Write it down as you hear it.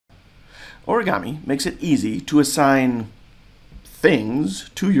Origami makes it easy to assign things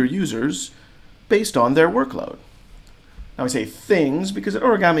to your users based on their workload. Now I say things because at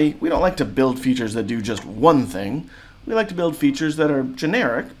Origami, we don't like to build features that do just one thing. We like to build features that are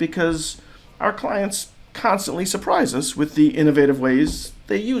generic because our clients constantly surprise us with the innovative ways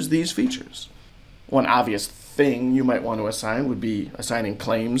they use these features. One obvious thing you might want to assign would be assigning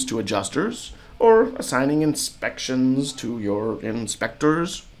claims to adjusters, or assigning inspections to your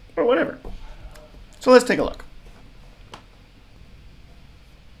inspectors, or whatever. So let's take a look.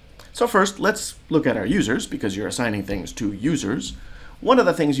 So first, let's look at our users, because you're assigning things to users. One of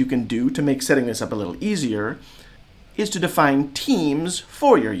the things you can do to make setting this up a little easier is to define teams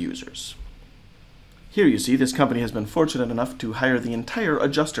for your users. Here you see this company has been fortunate enough to hire the entire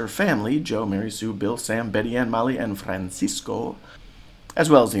adjuster family, Joe, Mary, Sue, Bill, Sam, Betty Ann, Molly, and Francisco, as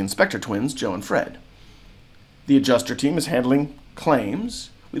well as the inspector twins, Joe and Fred. The adjuster team is handling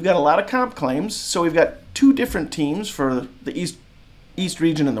claims. We've got a lot of comp claims, so we've got two different teams for the East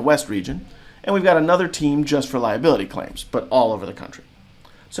region and the West region, and we've got another team just for liability claims, but all over the country.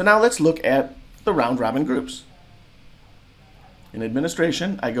 So now let's look at the RoundRobin groups. In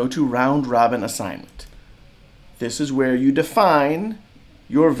administration, I go to RoundRobin assignment. This is where you define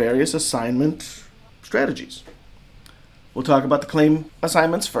your various assignment strategies. We'll talk about the claim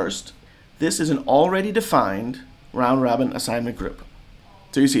assignments first. This is an already defined RoundRobin assignment group.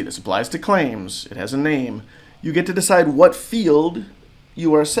 So you see this applies to claims. It has a name. You get to decide what field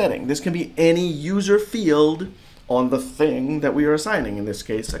you are setting. This can be any user field on the thing that we are assigning, in this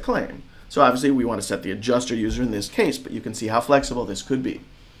case, a claim. So obviously we want to set the adjuster user in this case, but you can see how flexible this could be.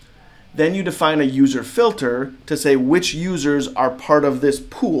 Then you define a user filter to say which users are part of this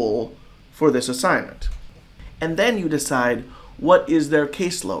pool for this assignment. And then you decide what is their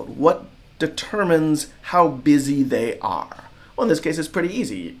caseload, what determines how busy they are. Well, in this case, it's pretty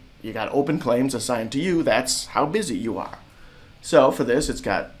easy. You got open claims assigned to you, that's how busy you are. So for this, it's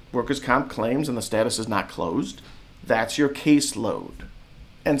got workers' comp claims and the status is not closed. That's your caseload.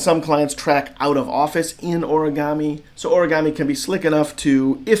 And some clients track out of office in Origami, so Origami can be slick enough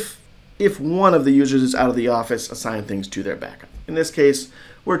to, if one of the users is out of the office, assign things to their backup. In this case,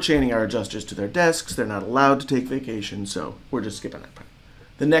 we're chaining our adjusters to their desks. They're not allowed to take vacation, so we're just skipping that part.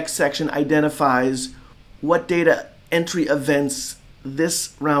 The next section identifies what data entry events this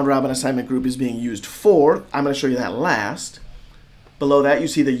RoundRobin assignment group is being used for. I'm going to show you that last. Below that, you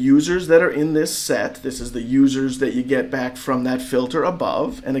see the users that are in this set. This is the users that you get back from that filter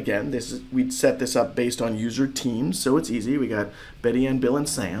above. And again, we'd set this up based on user teams, so it's easy. We got Betty Ann, Bill, and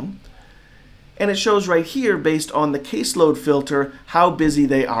Sam. And it shows right here, based on the caseload filter, how busy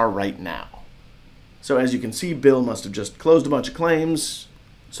they are right now. So as you can see, Bill must have just closed a bunch of claims.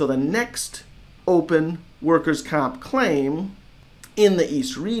 So the next open workers' comp claim in the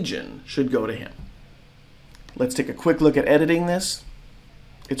East region should go to him. Let's take a quick look at editing this.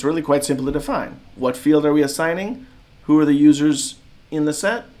 It's really quite simple to define. What field are we assigning? Who are the users in the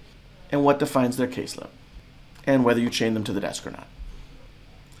set? And what defines their caseload? And whether you chain them to the desk or not.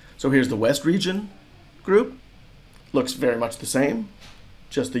 So here's the West region group. Looks very much the same,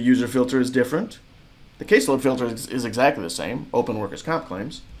 just the user filter is different. The caseload filter is exactly the same, open workers' comp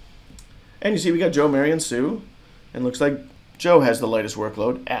claims. And you see we got Joe, Mary, and Sue, and looks like Joe has the lightest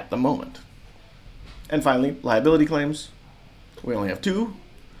workload at the moment. And finally, liability claims. We only have two,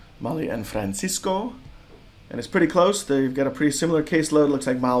 Molly and Francisco, and it's pretty close. They've got a pretty similar caseload. Looks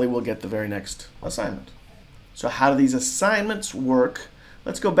like Molly will get the very next assignment. So how do these assignments work?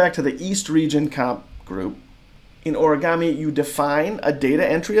 Let's go back to the East region comp group. In Origami, you define a data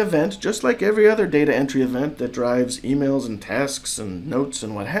entry event, just like every other data entry event that drives emails and tasks and notes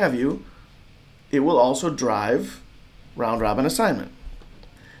and what have you. It will also drive RoundRobin assignment.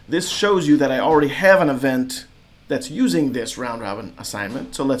 This shows you that I already have an event that's using this RoundRobin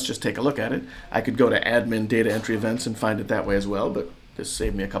assignment, so let's just take a look at it. I could go to admin data entry events and find it that way as well, but this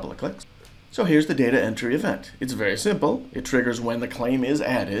saved me a couple of clicks. So here's the data entry event. It's very simple. It triggers when the claim is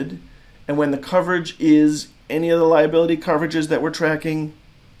added and when the coverage is any of the liability coverages that we're tracking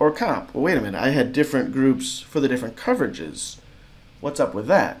or comp. Well, wait a minute, I had different groups for the different coverages. What's up with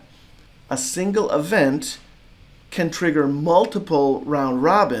that? A single event can trigger multiple round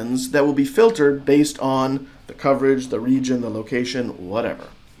robins that will be filtered based on the coverage, the region, the location, whatever.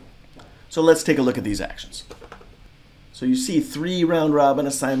 So let's take a look at these actions. So you see 3 round robin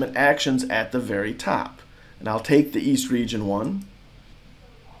assignment actions at the very top. And I'll take the East region one.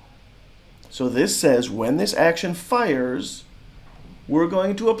 So this says when this action fires, we're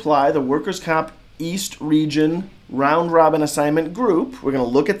going to apply the workers' comp East region round robin assignment group. We're going to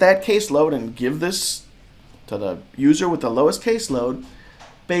look at that caseload and give this to the user with the lowest caseload.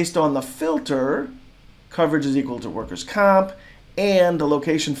 Based on the filter, coverage is equal to workers' comp, and the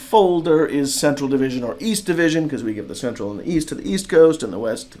location folder is Central Division or East Division, because we give the Central and the East to the East Coast and the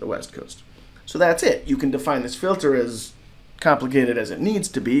West to the West Coast. So that's it. You can define this filter as complicated as it needs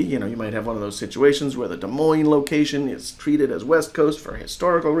to be. You might have one of those situations where the Des Moines location is treated as West Coast for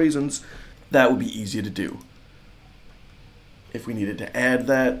historical reasons. That would be easy to do. If we needed to add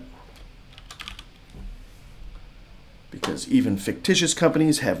that, because even fictitious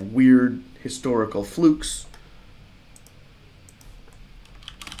companies have weird historical flukes.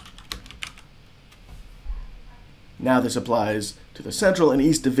 Now this applies to the Central and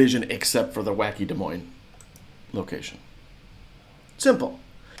East Division except for the wacky Des Moines location. Simple.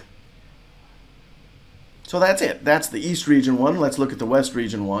 So that's it. That's the East Region one. Let's look at the West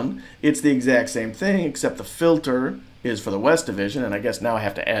Region one. It's the exact same thing, except the filter is for the West Division, and I guess now I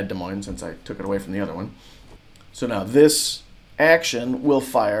have to add Des Moines since I took it away from the other one. So now this action will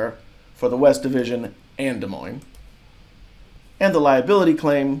fire for the West Division and Des Moines. And the liability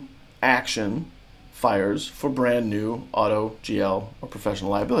claim action fires for brand new auto, GL, or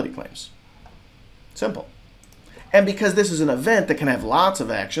professional liability claims. Simple. And because this is an event that can have lots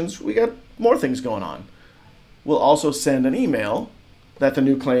of actions, we got more things going on. We'll also send an email that the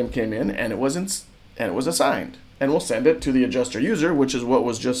new claim came in and it was assigned. And we'll send it to the adjuster user, which is what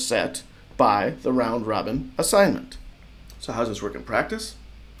was just set by the round robin assignment. So how does this work in practice?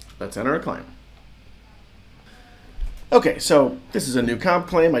 Let's enter a claim. Okay, so this is a new comp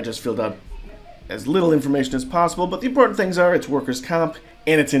claim. I just filled out as little information as possible, but the important things are it's workers' comp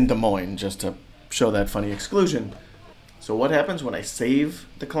and it's in Des Moines, just to show that funny exclusion. So what happens when I save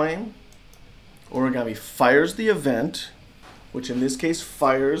the claim? Origami fires the event, which in this case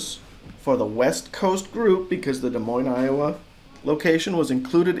fires for the West Coast group because the Des Moines, Iowa location was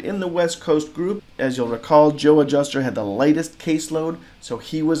included in the West Coast group. As you'll recall, Joe Adjuster had the lightest caseload, so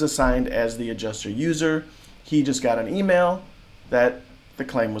he was assigned as the adjuster user. He just got an email that the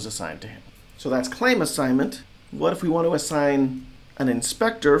claim was assigned to him. So that's claim assignment. What if we want to assign an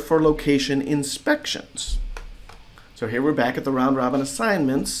inspector for location inspections? So here we're back at the round robin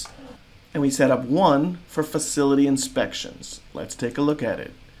assignments, and we set up one for facility inspections. Let's take a look at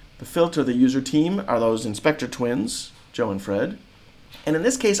it. The filter, the user team, are those inspector twins, Joe and Fred. And in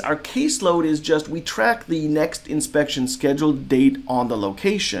this case, our caseload is just we track the next inspection scheduled date on the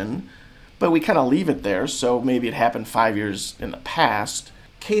location, but we kind of leave it there, so maybe it happened 5 years in the past.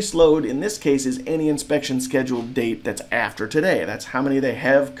 Caseload in this case is any inspection scheduled date that's after today. That's how many they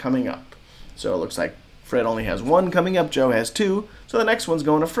have coming up. So it looks like Fred only has one coming up, Joe has two, so the next one's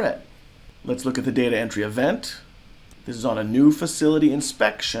going to Fred. Let's look at the data entry event. This is on a new facility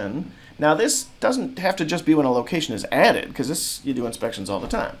inspection. Now this doesn't have to just be when a location is added, because you do inspections all the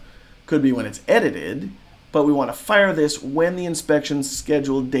time. Could be when it's edited, but we want to fire this when the inspection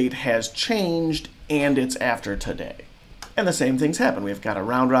scheduled date has changed and it's after today. And the same things happen. We've got a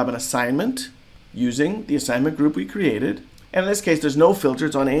round robin assignment using the assignment group we created. And in this case, there's no filter.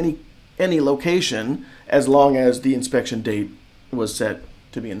 It's on any location as long as the inspection date was set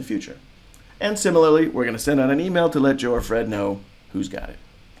to be in the future. And similarly, we're going to send out an email to let Joe or Fred know who's got it.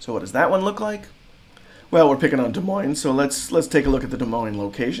 So what does that one look like? Well, we're picking on Des Moines, so let's take a look at the Des Moines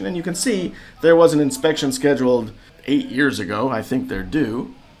location. And you can see there was an inspection scheduled 8 years ago. I think they're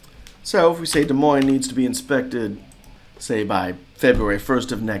due. So if we say Des Moines needs to be inspected, say by February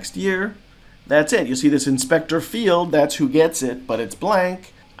 1st of next year, that's it. You see this inspector field, that's who gets it, but it's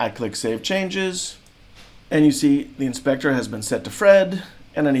blank. I click Save Changes, and you see the inspector has been set to Fred,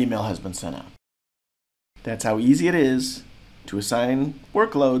 and an email has been sent out. That's how easy it is to assign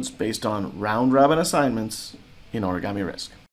workloads based on round-robin assignments in Origami Risk.